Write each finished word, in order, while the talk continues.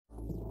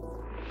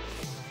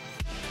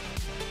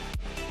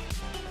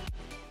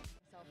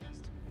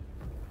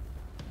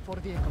4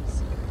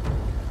 vehicles.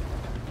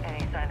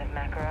 Any sign of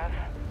Makarov?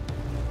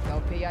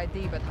 No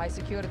PID, but high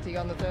security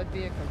on the 3rd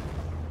vehicle.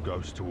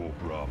 Goes to all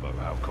Bravo,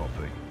 how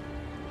copy?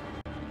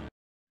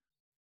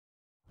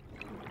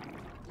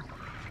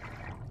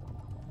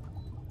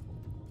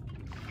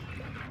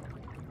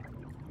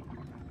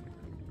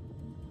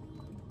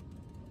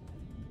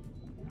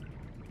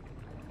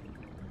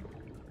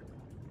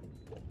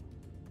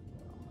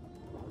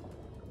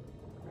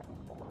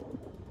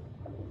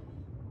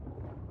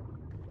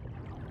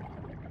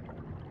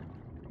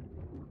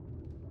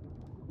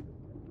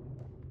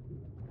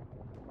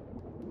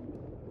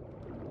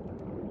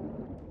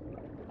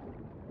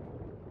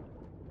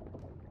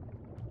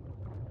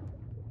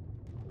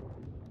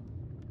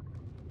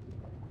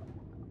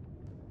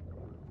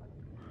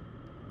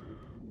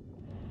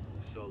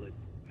 Solid.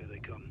 Here they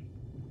come.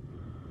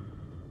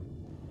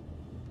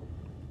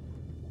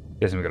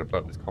 Guessing we gotta blow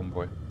up this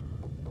convoy.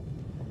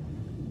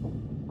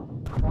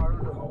 Fire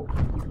in the hole.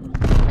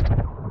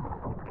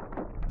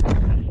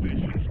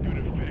 Suspicions, good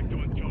effect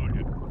on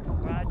target.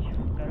 Raj,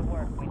 go to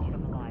work. We need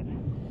them alive.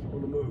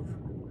 On the move.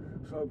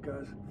 Sub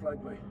guys,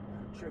 flank me.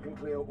 Check and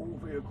clear all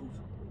vehicles.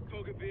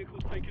 Target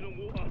vehicles taking on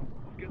water.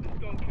 Let's get this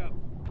done, Cap.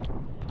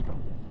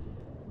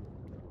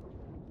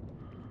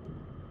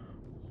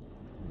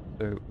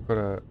 So we've got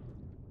a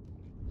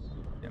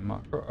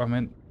macro. Am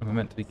I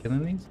meant to be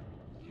killing these?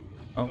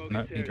 Oh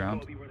no, he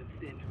drowned.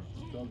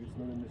 Target's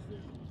not in this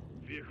vehicle.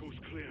 Vehicle's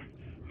clear.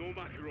 No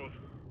Makarov.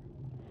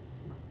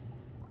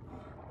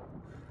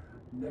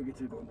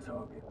 Negative on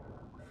target.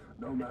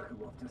 No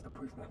Makarov, just a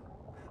prisoner.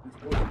 Let's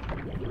go.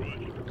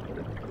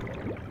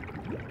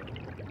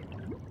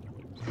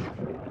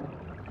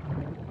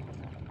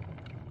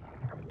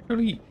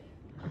 Surely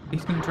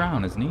he's gonna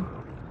drown, isn't he?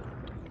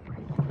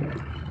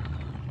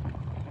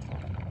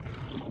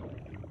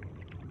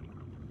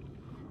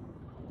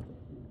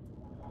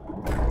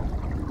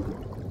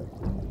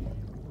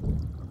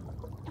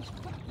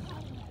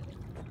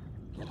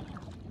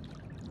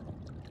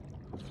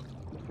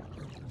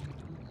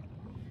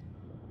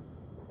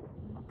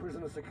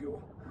 Prisoner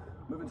secure.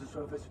 Moving to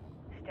surface.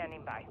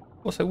 Standing by.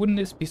 Also, wouldn't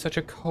this be such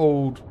a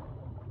cold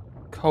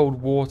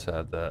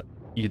water that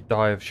you'd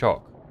die of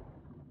shock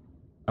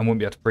and wouldn't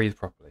be able to breathe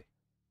properly?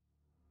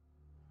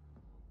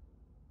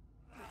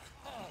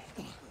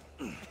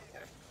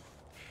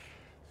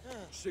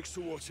 Six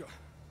to Watcher.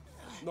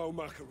 No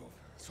Makarov.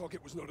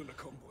 Target was not in the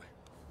convoy.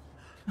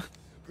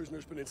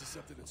 Prisoner's been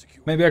intercepted and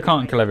secured. Maybe I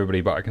can't kill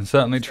everybody, but I can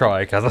certainly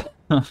try, Kaza.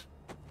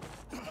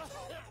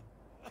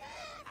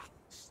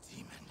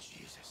 Steaming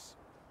Jesus.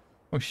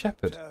 Oh,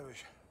 Shepard.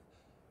 Savage.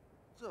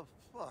 The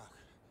fuck?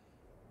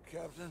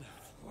 Captain?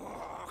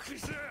 Fuck,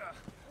 is there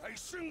a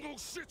single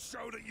shit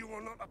show that you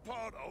are not a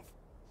part of?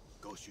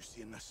 Ghost, you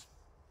seeing this?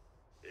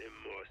 In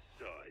my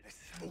side. Let's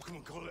smoke him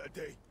and call it a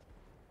day.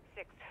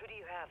 6, who do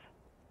you have?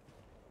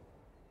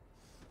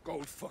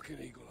 Gold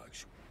fucking eagle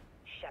action.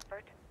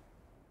 Shepard?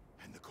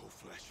 And the cold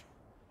flesh.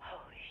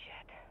 Holy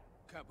shit.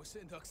 Cap, we're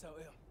sitting ducks out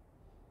here.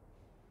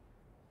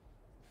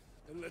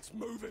 Then let's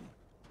move him.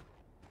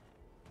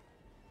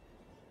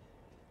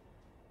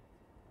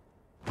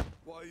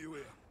 Why are you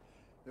here?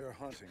 They're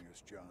hunting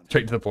us, John.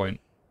 Straight to the point.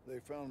 They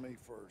found me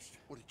first.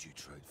 What did you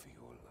trade for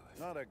your life?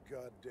 Not a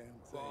goddamn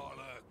thing.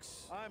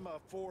 Bollocks. I'm a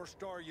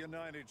 4-star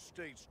United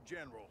States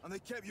general. And they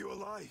kept you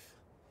alive.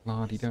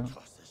 La-di-da.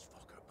 Toss this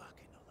fucker back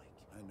in the lake.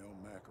 I know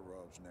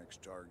Makarov's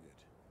next target.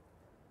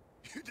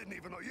 You didn't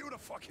even know you were the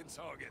fucking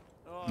target.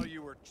 Oh,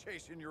 you were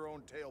chasing your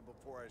own tail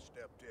before I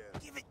stepped in.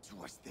 Give it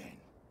to us then.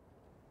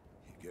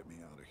 You get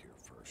me out of here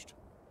first.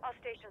 All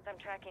stations, I'm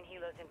tracking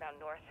helos inbound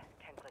north.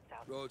 10 clicks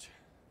out. Rog.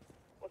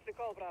 What's the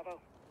call, Bravo?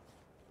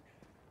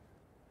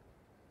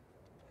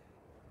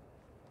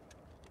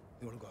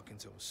 The one who got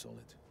Ginto was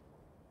solid.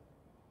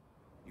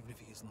 Even if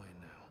he is lying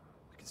now,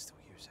 we can still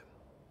use him.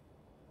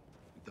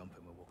 We dump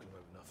him, we're walking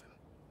away with nothing.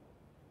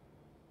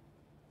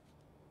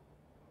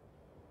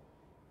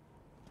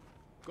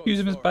 Use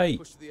him as bait.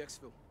 Push to the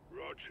exfil.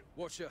 Roger.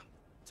 Watcher.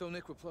 Tell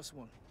Nick we're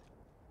 +1.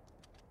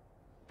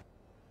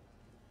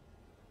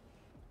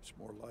 It's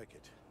more like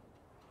it.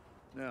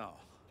 Now,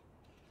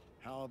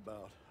 how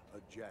about a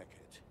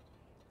jacket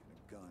and a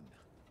gun?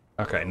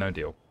 Okay, no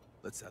deal.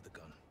 Let's add the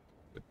gun.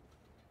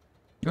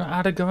 You want to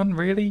add a gun,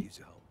 really? Use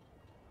your help.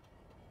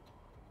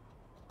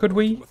 Could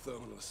we? My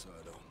thermal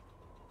side on.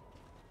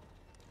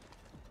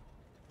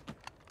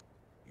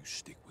 You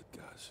stick with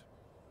guys.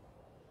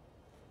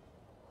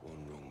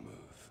 One wrong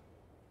move,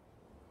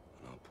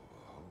 and I'll put a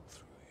hole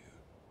through you.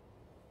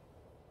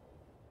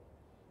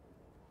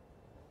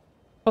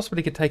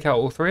 Possibly could take out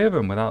all 3 of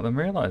them without them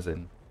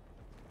realizing.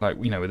 Like,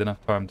 you know, with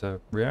enough time to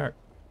react.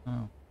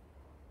 Oh.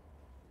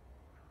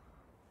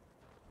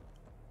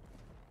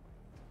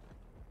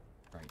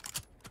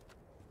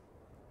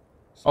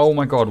 Oh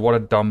my god, what a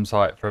dumb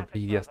site for a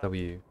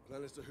PDSW.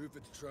 Plan is to hoof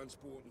it to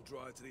transport and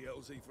drive to the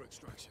LZ for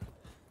extraction.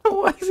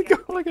 Why has it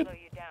got like a Slow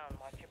you down.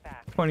 Watch your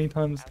back. 20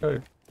 times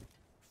scope?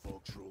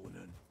 Folks rolling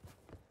in.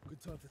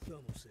 Good time for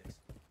thermal 6.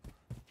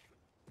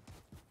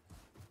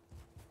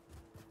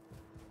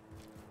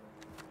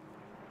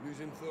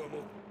 Using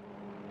thermal.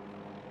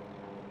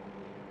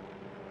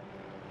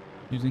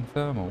 Using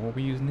thermal. What are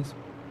we using this?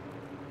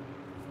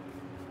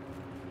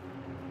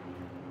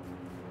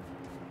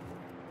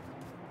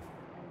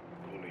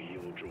 Only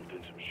helo dropped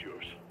in some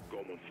shores.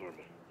 Got 'em on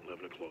thermal.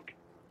 11 o'clock.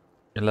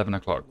 11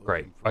 o'clock.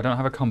 Great. I don't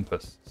have a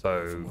compass, Come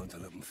so on to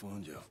let them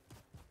find you.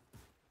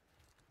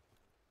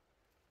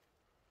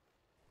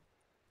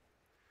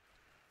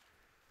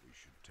 We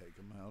should take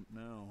them out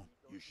now.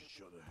 You should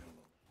shut the hell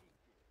up.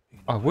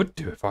 I would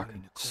do if I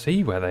could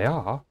see where they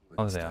are.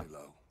 Oh, Stay they are.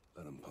 low.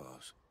 Let them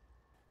pass.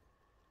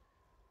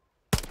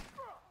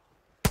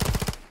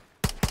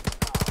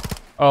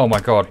 Oh my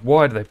god,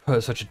 why do they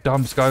put such a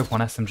dumb scope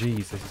on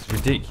SMGs? This is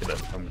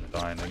ridiculous. I'm gonna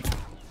die, I think.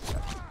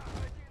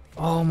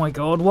 Oh my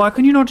god, why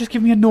can you not just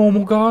give me a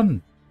normal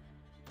gun?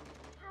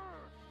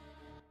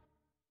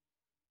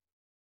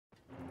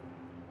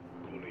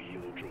 Only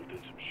helo dropped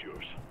in some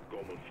shores.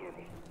 Got 'em on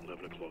thermal.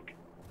 11 o'clock.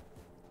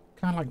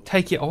 Can I like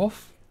take it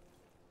off?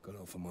 Got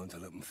off a mine to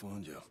let them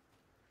find you.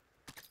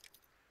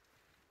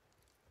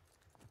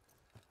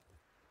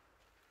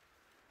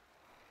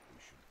 We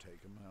should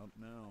take them out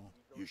now.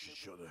 You should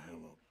shut the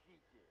hell up.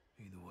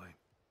 Either way,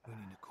 we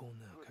need a call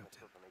now,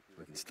 Captain.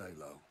 We can stay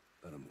low.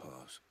 Let them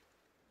pass.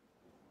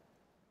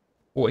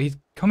 Well, he's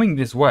coming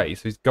this way,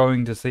 so he's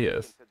going to see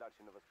us.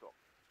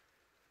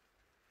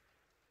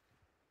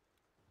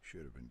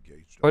 Should have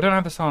engaged. But I don't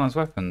have a silenced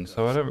weapon,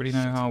 so I don't really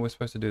know how we're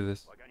supposed to do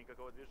this.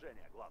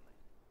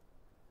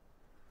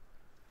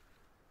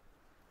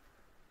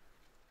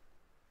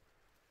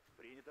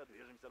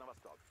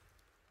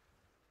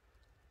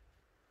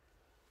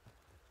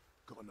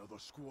 Got another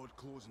squad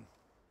closing.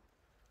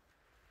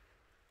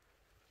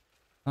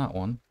 That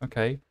one,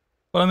 okay.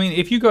 Well, I mean,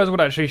 if you guys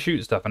would actually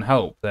shoot stuff and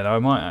help, then I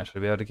might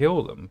actually be able to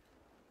kill them.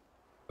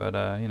 But,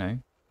 you know.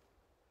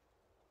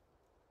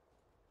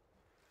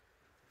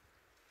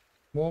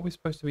 What are we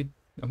supposed to be...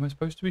 Am I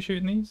supposed to be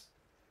shooting these?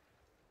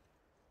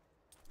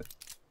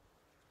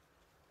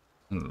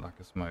 Doesn't look like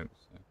a smoke,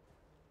 so.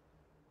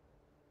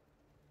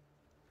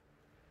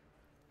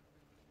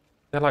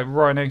 They're like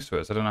right next to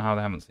us. I don't know how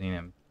they haven't seen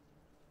him.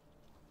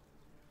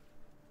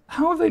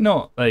 How have they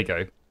not? There you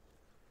go.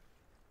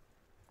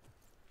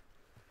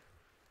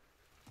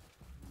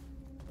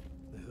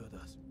 They heard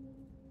us.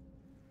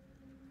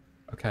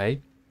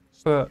 Okay.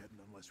 But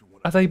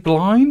are they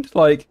blind?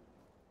 Like...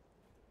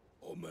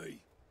 Or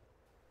me.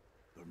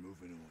 They're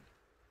moving on.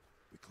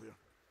 We clear?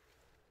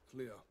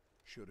 Clear.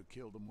 Should have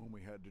killed them when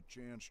we had the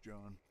chance,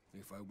 John.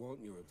 If I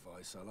want your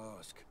advice, I'll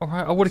ask.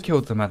 Alright, I would have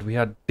killed them had we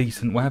had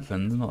decent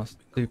weapons, not a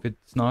stupid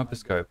sniper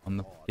scope on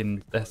the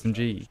fucking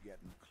SMG.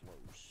 Getting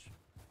close.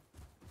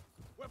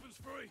 Weapons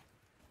free.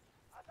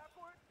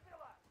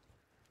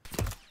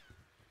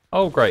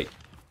 Oh, great.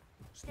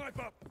 Snipe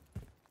up.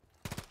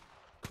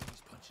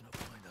 He's punching up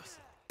behind us.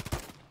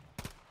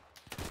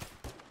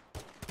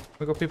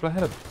 We've got people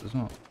ahead of us as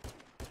well.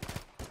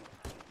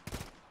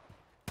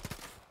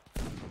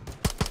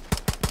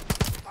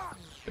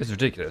 This is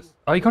ridiculous.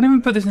 Oh, you can't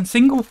even put this in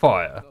single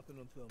fire. Nothing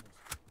on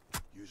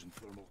thermals. Using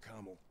thermal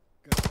camel.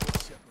 Get a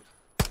good shepherd.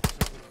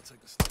 Shepherd, I'll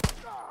take the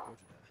snipe. Roger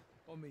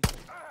that. On me.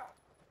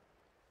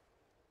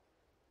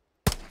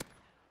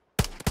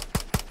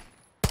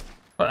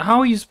 But how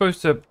are you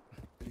supposed to...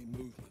 Any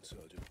movement,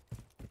 Sergeant?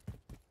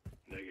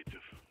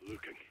 Negative.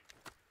 Looking.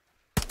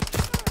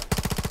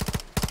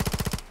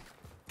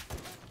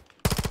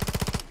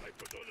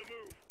 Sniper's on the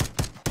move.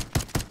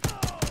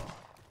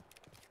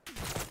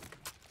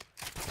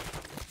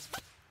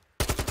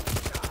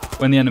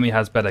 When the enemy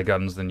has better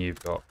guns than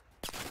you've got.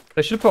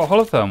 They should put a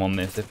holotherm on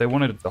this if they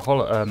wanted the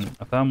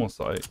a thermal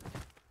sight.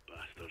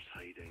 Bastards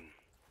hiding.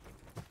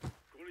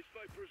 Only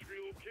snipers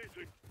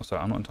relocating. Also,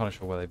 I'm not entirely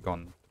sure where they've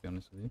gone, to be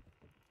honest with you.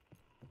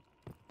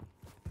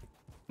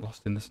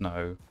 Lost in the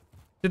snow.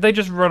 Did they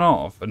just run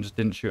off and just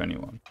didn't shoot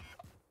anyone?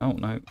 Oh,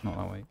 no, not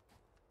that way.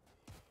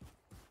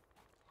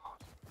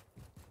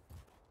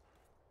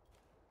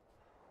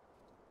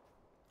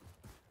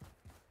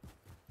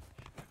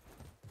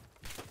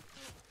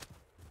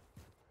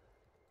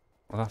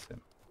 Well, that's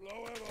him. Low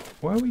ammo.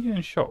 Where are we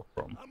getting shot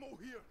from? Ammo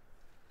here.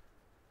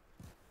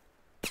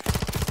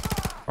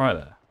 Right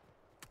there.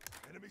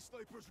 Enemy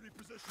snipers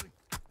repositioning.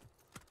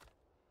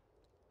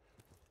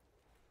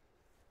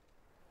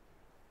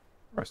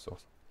 Right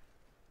source.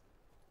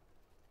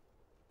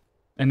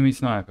 Enemy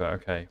sniper.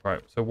 Okay,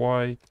 right. So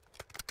why?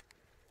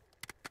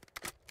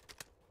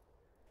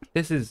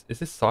 Is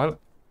this silent?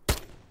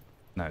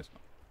 No, it's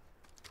not.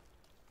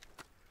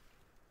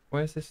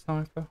 Where's this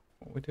sniper?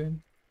 What are we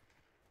doing?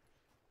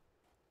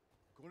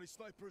 Only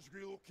snipers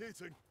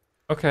relocating.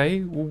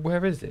 Okay, well,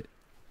 where is it?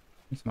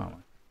 It's my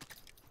one.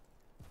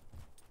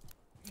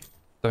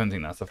 Don't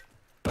think that's a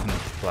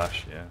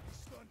flash. Yeah.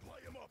 Stun,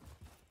 light him up.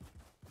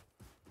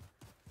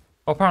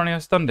 Oh, apparently I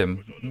stunned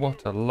him.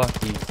 What a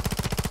lucky.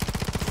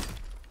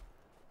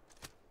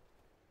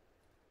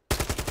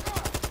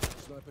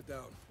 Sniper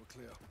down. We're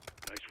clear.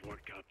 Nice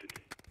work, Captain.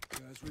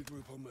 Guys,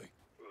 regroup on me.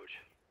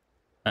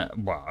 Roger.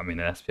 Well, I mean,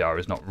 an SPR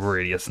is not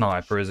really a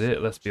sniper, is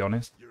it? Let's be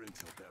honest. Your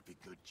intel better be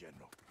good,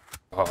 General.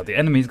 Oh, the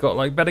enemy's got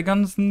like better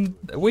guns than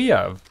we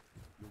have.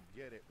 You'll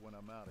get it when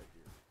I'm out of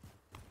here.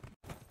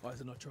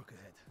 Eyes on our truck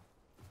ahead.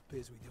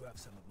 Appears we do have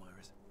some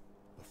admirers.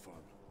 The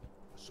farm.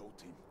 Assault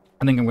team.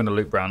 I think I'm going to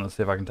loop round and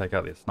see if I can take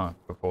out the sniper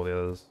before the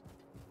others.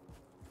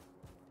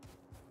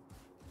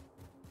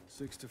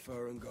 6 to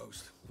Farah and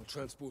Ghost. The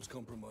transport's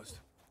compromised.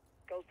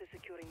 Ghost is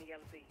securing the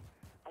LZ.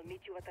 I'll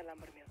meet you at the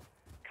lumber mill.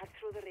 Cut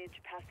through the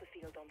ridge past the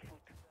field on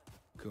foot.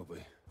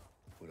 Copy.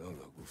 Without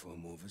luck, we'll find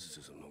more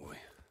visitors on the way.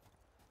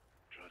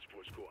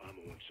 Transport's got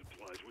ammo and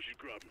supplies. We should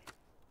grab them.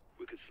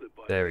 We could slip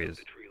by There he the is.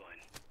 tree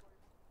line.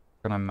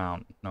 Can I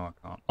mount? No, I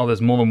can't. Oh,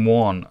 there's more than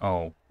one.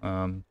 Oh,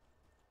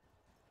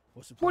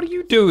 What's the what are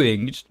you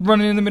doing? You're just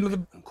running in the middle of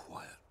the... And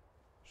quiet.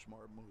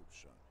 Smart move,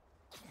 son.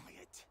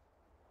 Quiet.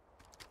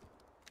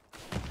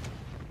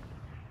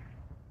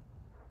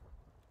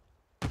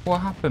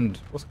 What happened?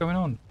 What's going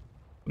on?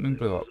 Something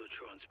blew up. There's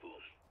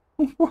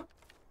a transport. What?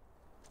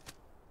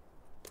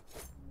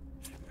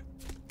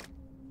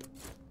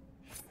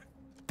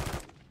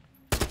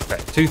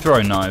 Okay, 2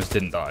 throwing knives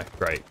didn't die.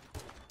 Great.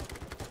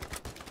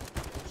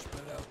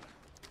 Spread out.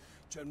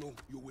 General,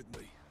 you're with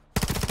me.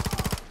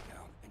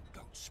 Down and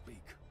don't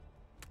speak.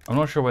 I'm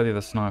not sure where the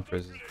other sniper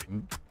is. At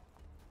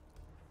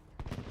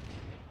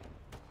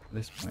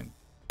this point.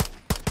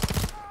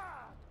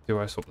 Do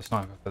I swap the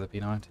sniper for the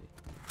P90?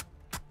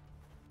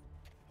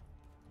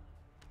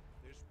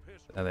 This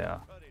pistol. There they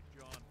are. Cut it,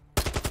 John.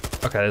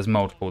 Okay, there's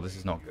multiple. This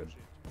is not good.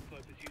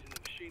 Snipers using the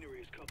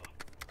machinery as cover.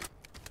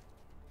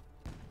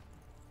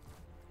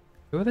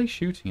 Who are they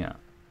shooting at?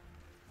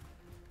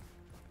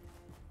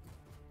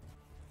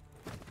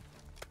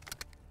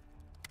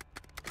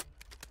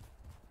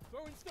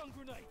 Throwing stun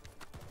grenade.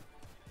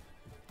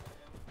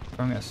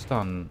 Throwing a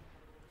stun.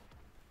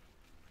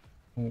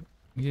 Oh,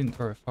 you didn't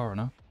throw it far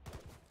enough.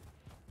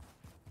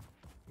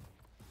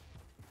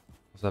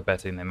 Was I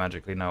betting they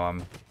magically know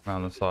I'm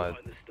around the side?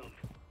 Behind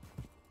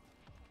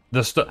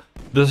the stump.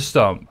 The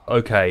stump.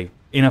 Okay,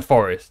 in a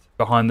forest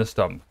behind the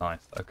stump.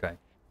 Nice. Okay.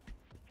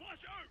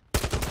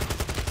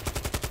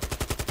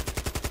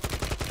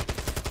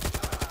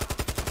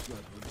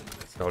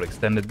 Got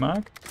extended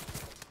mag.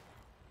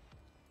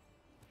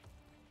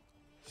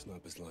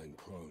 Sniper's lying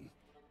prone.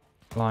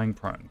 Lying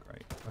prone.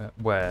 Great.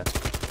 Where?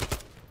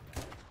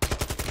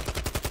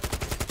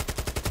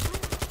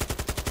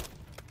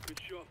 Good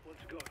shot.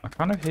 Let's go. I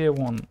kind of hear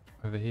one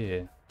over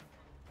here.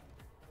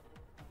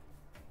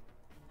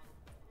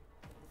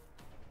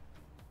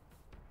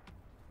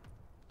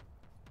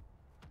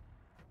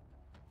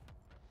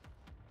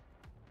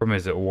 Problem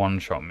is, it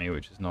one-shot me,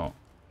 which is not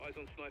Eyes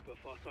on sniper,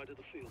 far side of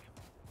the field.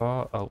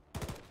 far. Oh.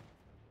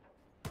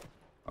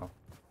 Oh.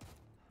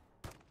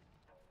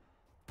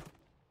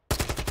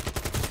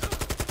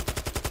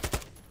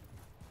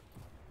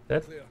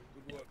 Dead? Clear.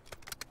 Good work.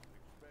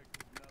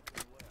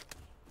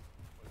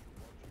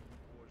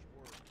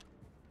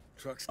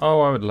 Trucks. Oh,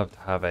 I would love to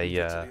have a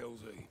Get to the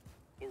LZ.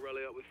 We'll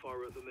rally up with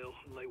fire at the mill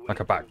and lay like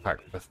a wait for backpack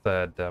with a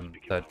third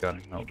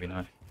gun. That would be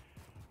nice.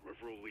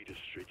 River will lead us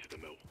straight to the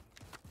mill.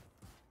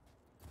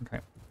 Okay.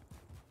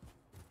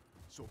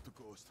 Soak the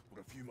Ghost.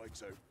 We're a few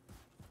mics out.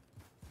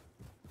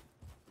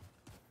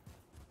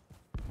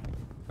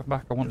 Come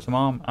back. I want some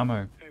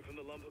ammo. Came from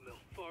the lumber mill.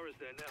 Fire is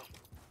there now.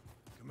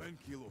 Come in,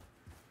 Kilo.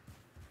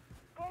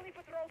 Colony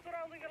patrol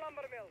surrounding the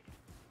lumber mill.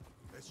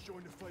 Let's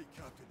join the fight,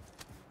 Captain.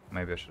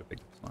 Maybe I should have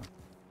picked this one.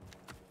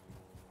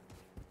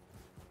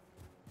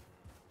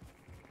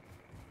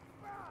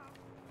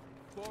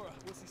 Bora,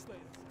 what's his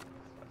status?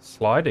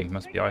 Sliding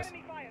must be ice.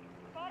 Enemy fire.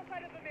 Far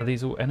side of the Are mill.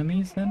 these all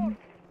enemies then?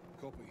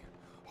 Copy.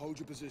 Hold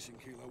your position,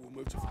 Kilo. We'll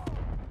move to.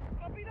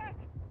 Copy that.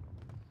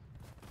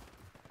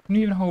 Can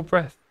you even hold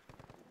breath?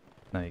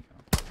 No, you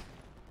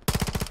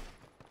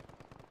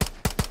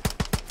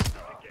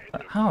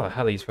can't. How the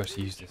hell are you supposed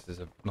to use this as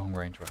a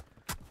long-range weapon?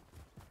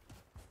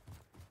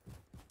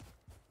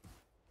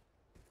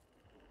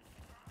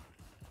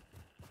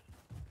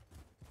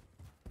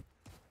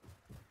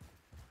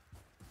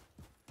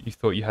 You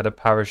thought you had a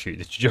parachute?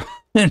 Did you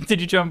jump? Did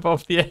you jump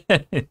off the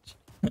edge?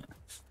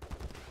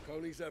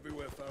 Colonies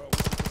everywhere,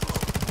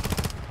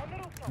 Farah. On the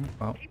rooftop.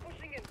 Well. Keep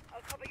pushing in.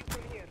 I'll cover you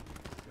from here.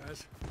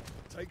 Guys,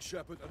 take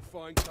Shepard and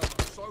find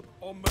cover. Soap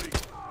on me.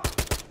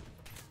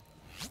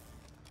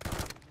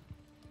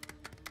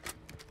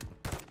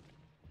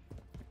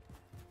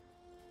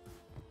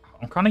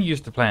 I'm kind of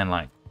used to playing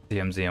like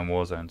DMZ and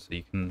Warzone, so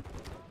you can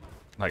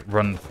like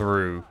run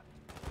through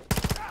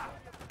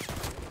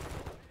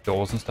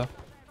doors and stuff.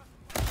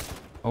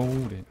 Oh,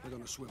 dear. They're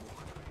gonna swivel.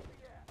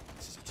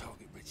 This is a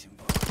target-rich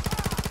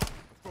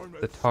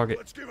environment. The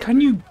target. Can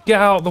you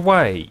get out of the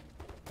way?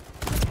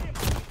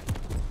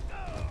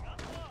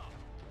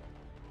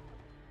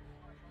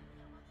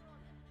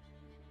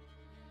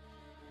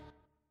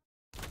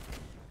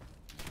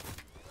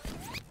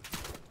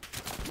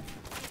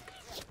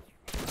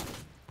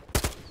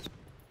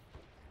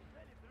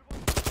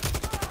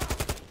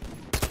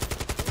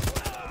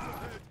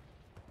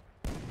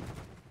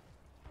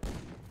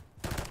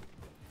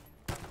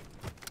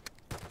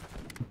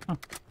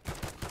 Captain,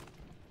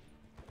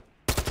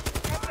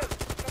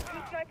 got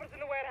two snipers in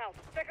the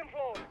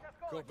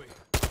Copy.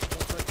 I'll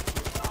take it.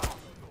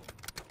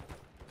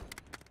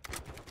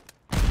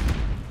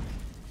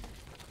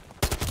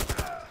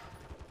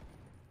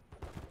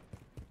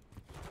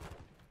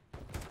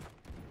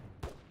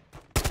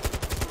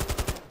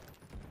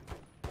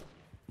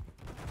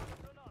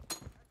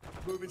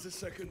 Moving to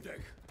second deck.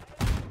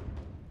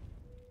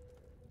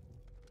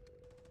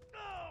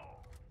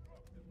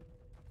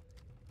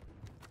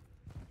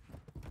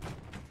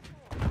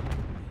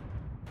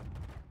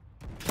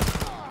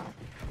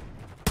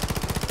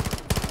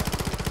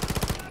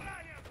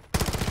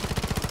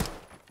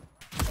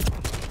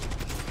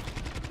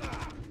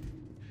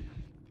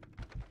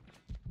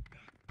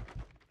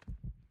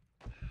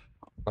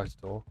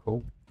 Closed door,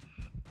 cool.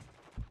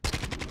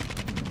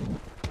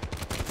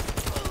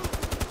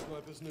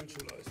 Snipers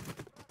neutralized.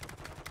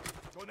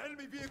 Got an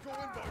enemy vehicle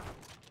inbound.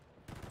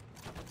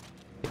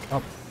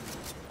 Up.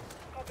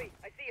 Copy.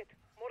 I see it.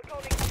 More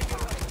calling coming your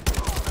way.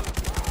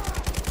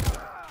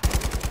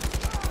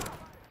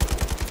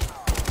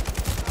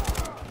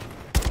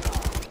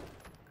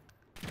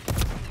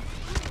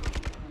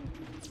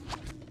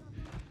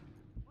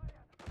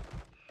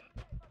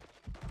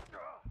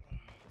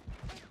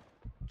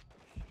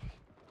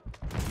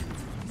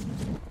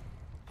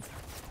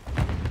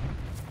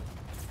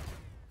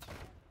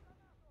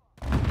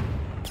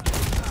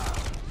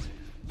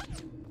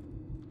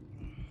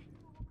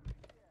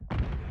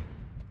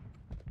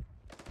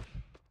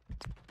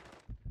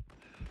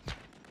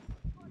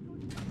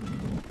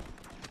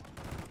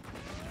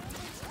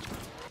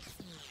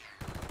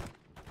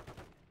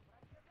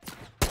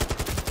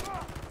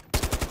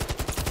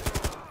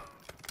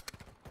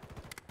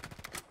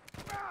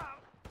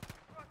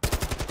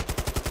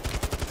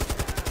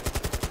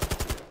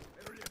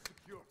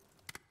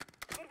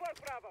 Good work,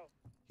 Bravo.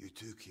 You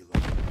too, Kilo.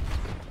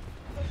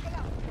 Circle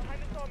out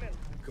behind the sawmill.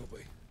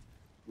 Copy.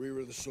 Rear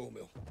of the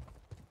sawmill.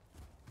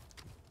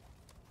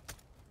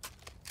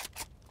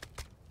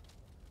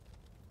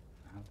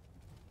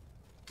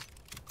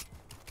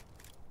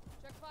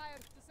 Check fire.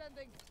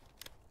 Descending.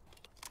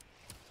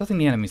 I think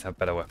the enemies have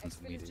better weapons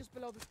than we Exfil is do. just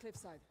below this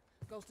cliffside.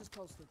 Ghost is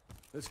posted.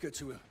 Let's get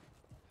to it.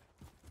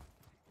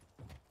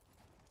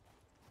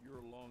 You're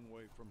a long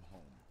way from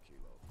home,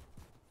 Kilo.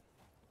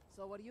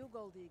 So are you,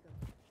 Gold Eagle?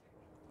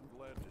 I'm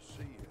glad to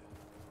see you.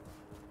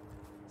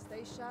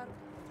 Stay sharp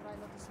and try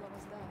not to slow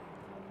us down.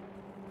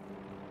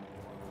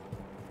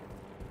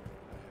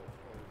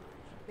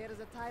 There is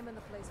a time and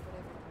a place for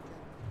everything,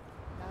 General.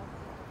 Now,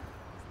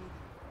 it's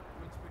needed.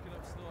 Wind's picking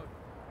up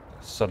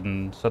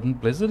snipe. Sudden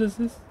blizzard is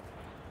this?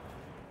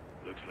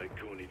 Looks like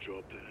Coney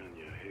dropped it on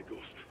you, hey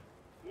Ghost.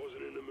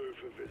 Wasn't in the mood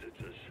for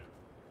visitors.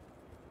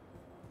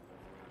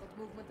 Got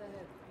movement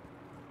ahead.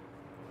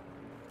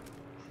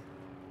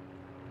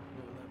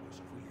 Not that much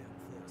if we get him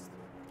first.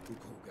 Good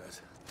call,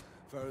 guys.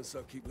 Farron and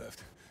Sub keep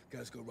left.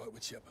 Guys go right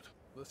with Shepard.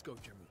 Let's go,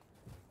 General.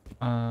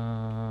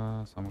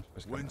 Someone's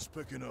supposed to go. Wind's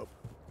picking up.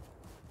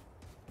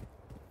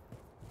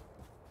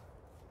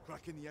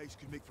 Cracking the ice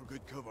could make for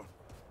good cover.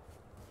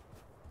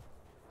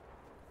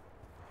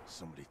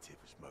 Somebody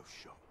tip his mouth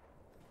shut.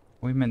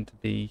 We meant to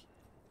be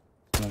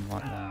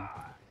someone right there.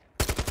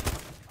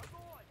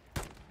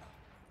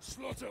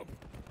 Slot up!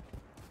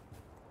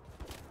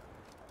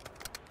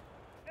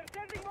 They're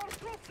sending more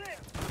troops in.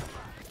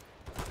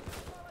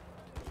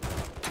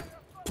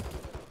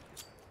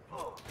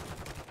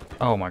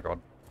 Oh my god.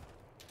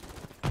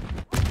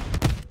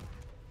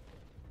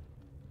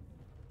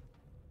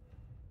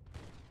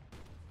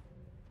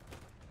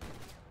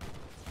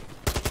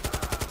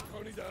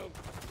 Coney down.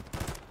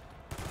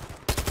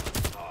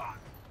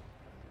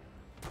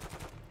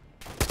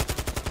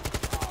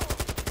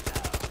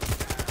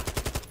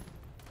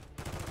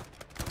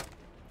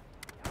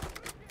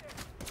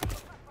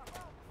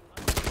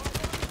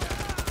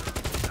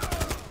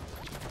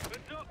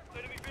 Heads up!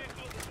 Enemy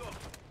vehicle at the top.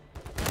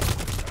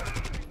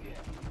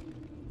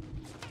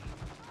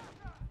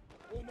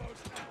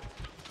 Almost.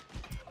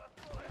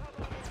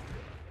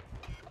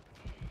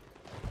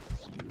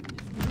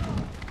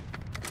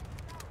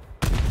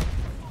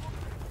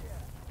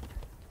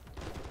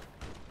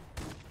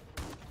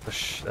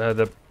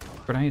 The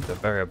grenades are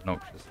very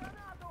obnoxious.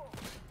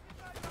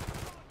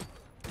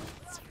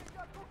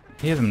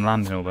 Hear them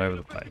landing all over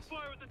the place.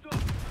 Fire at the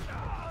top.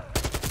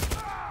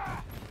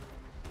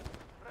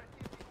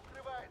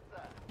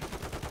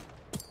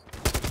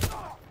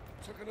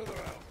 Took another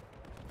out.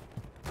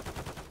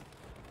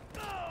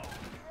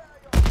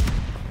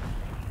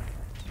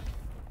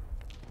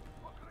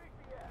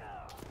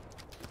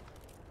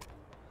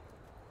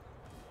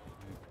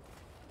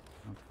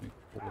 How can we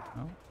pull it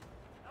out?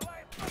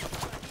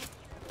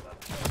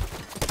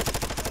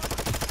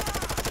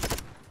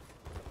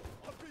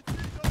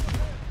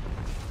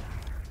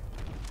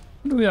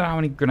 I wonder how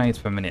many grenades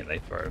per minute they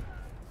throw.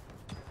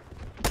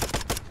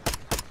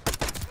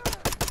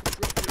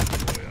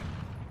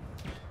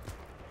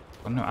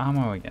 Got no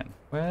ammo again.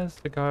 Where's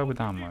the guy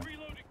with ammo?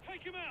 Reloading.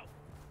 Take him out.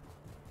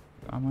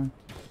 Ammo?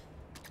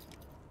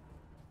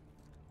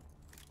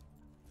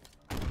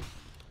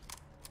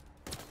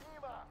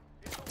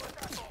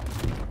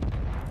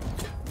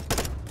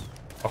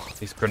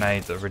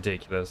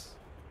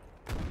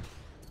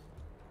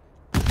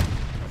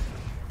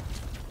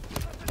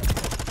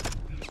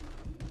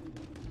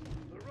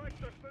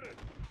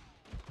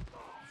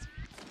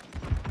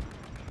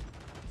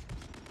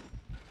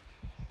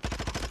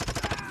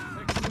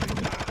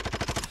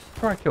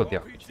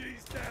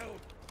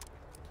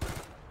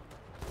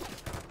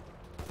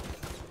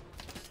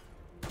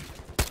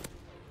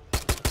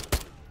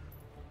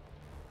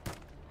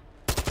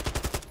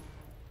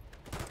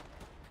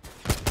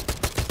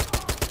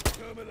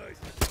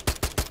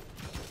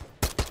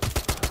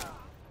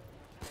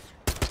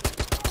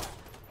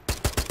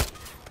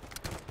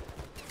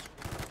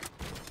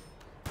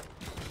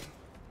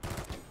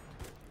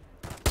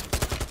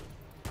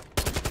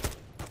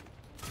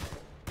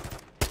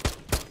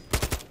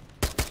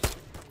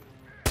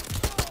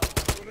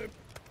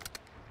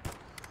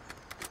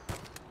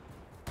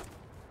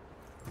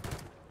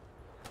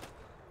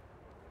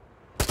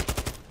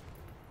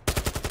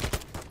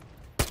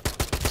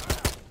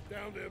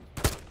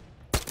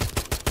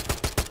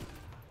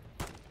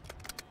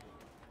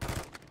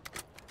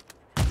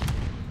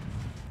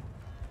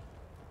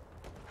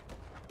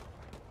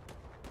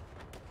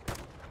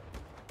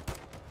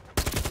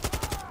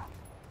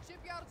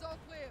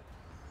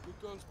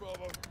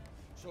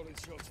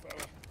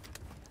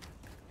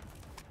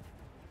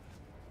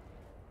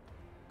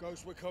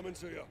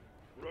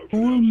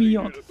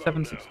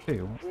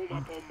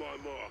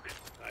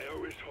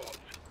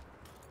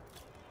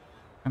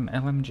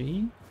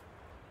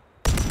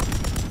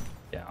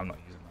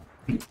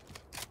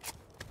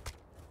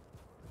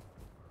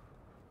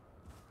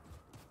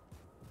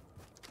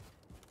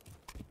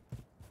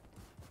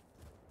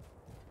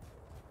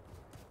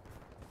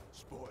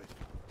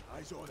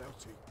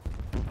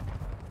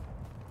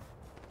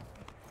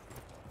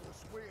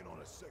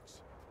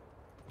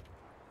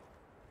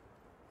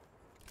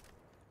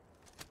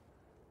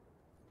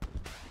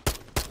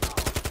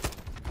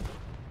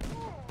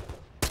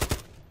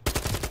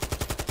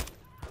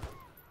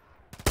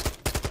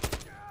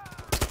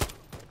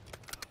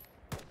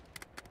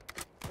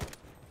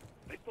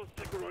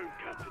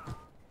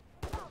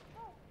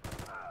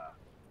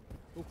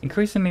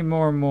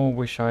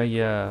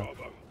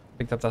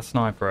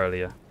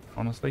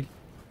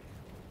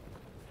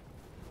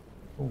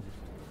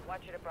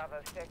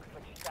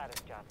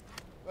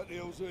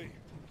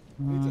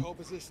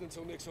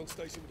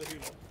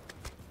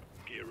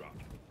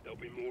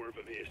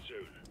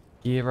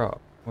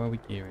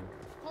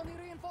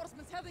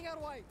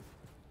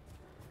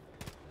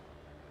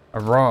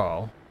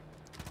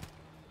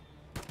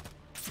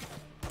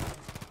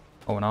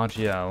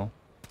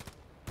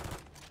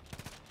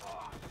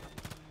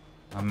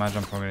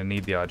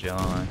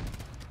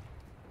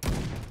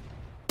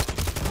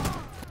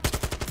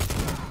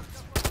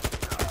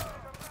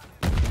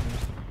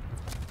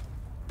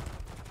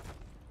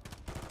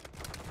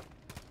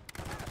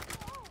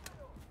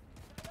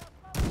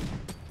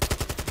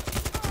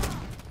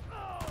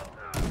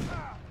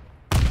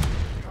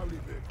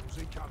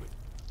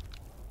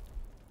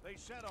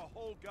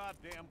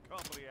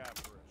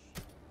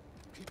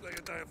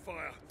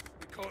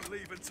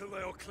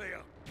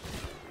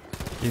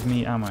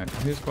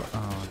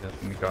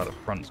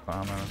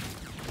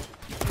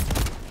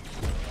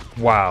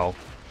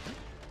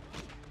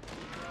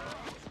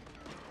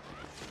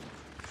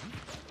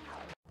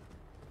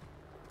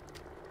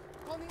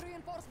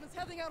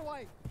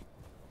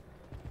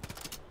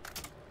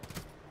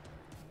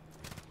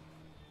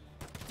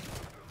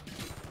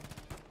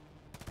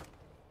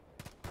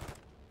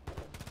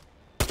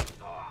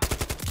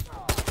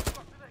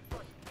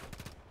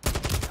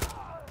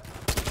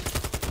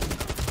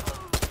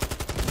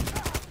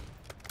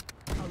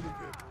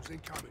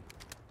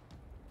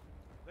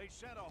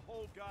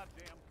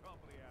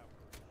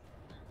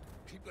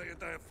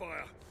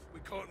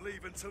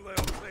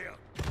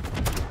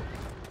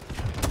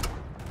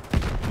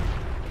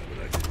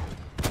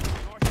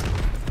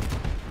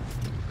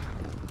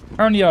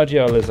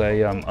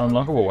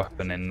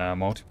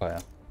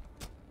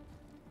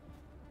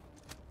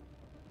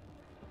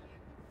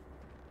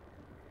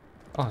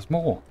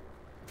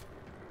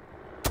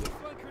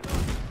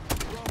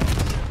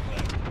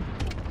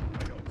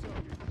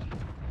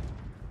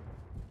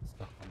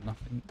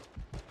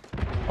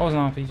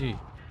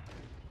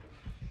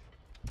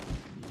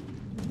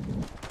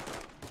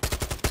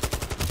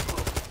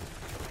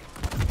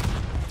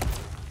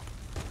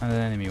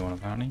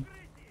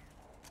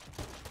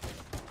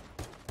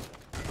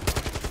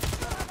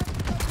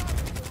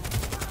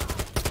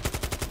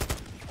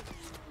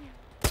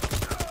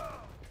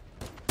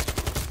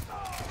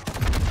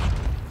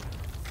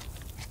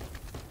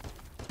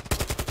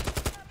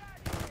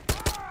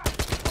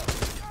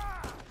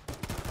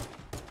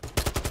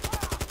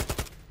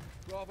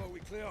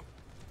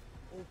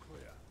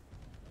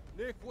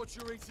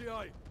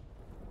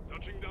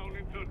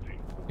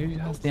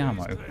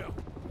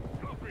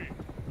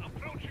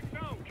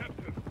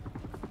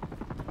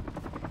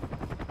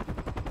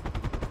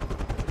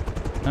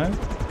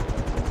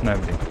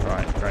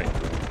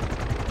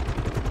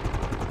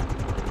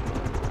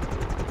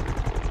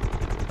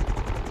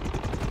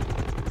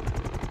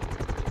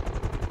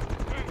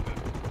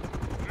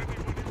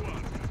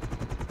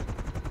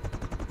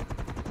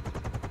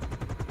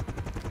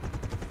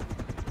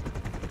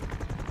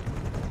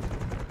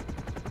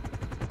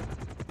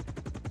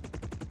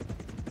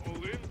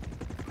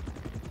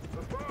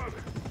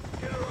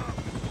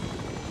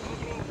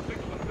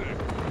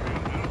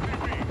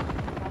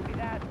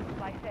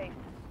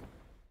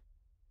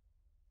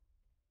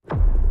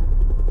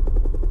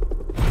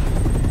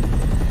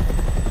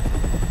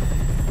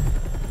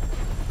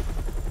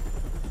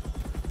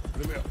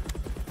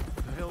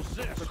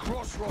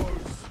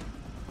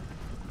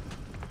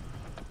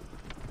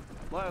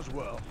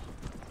 Laswell.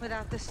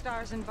 Without the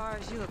stars and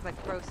bars, you look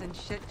like frozen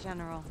shit,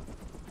 General.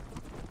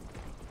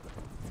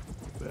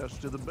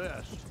 Best of the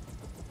best.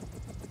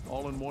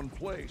 All in one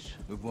place.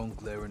 With one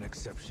glaring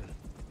exception.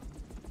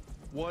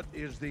 What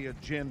is the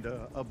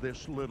agenda of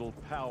this little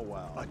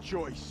powwow? A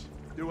choice.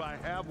 Do I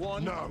have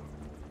one? No.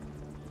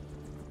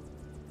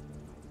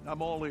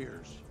 I'm all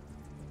ears.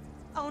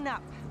 Own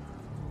up.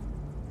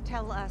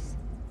 Tell us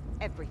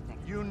everything.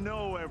 You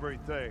know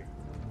everything.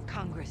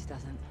 Congress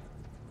doesn't.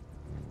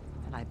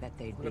 And I bet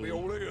they'd It'd be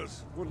all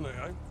ears, wouldn't it,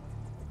 eh?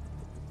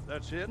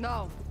 That's it?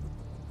 No.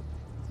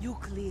 You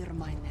clear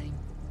my name.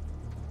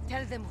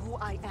 Tell them who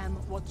I am,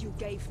 what you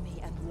gave me,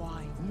 and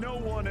why. No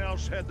one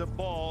else had the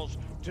balls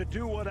to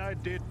do what I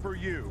did for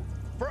you.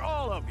 For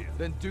all of you.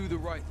 Then do the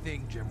right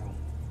thing, General.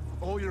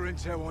 All your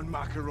intel on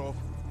Makarov,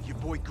 your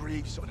boy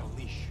Greaves on a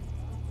leash.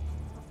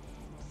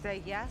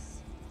 Say yes,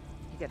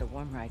 you get a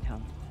warm ride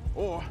home.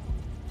 Or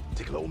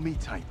take a little me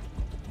time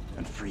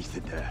and freeze to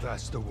death.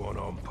 That's the one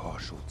I'm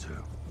partial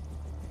to.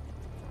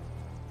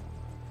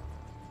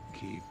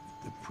 Keep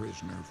the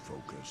prisoner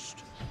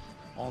focused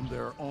on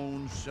their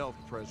own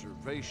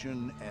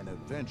self-preservation, and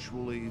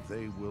eventually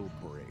they will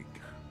break.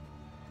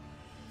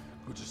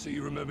 Good to see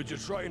you remembered your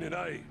training,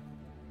 eh?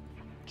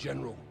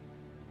 General.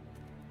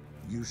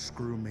 You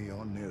screw me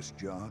on this,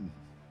 John,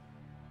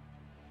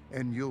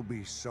 and you'll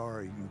be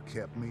sorry you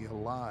kept me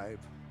alive.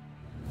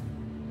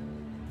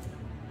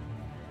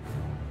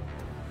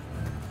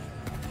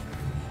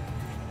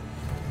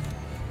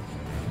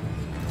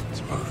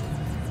 Let's move.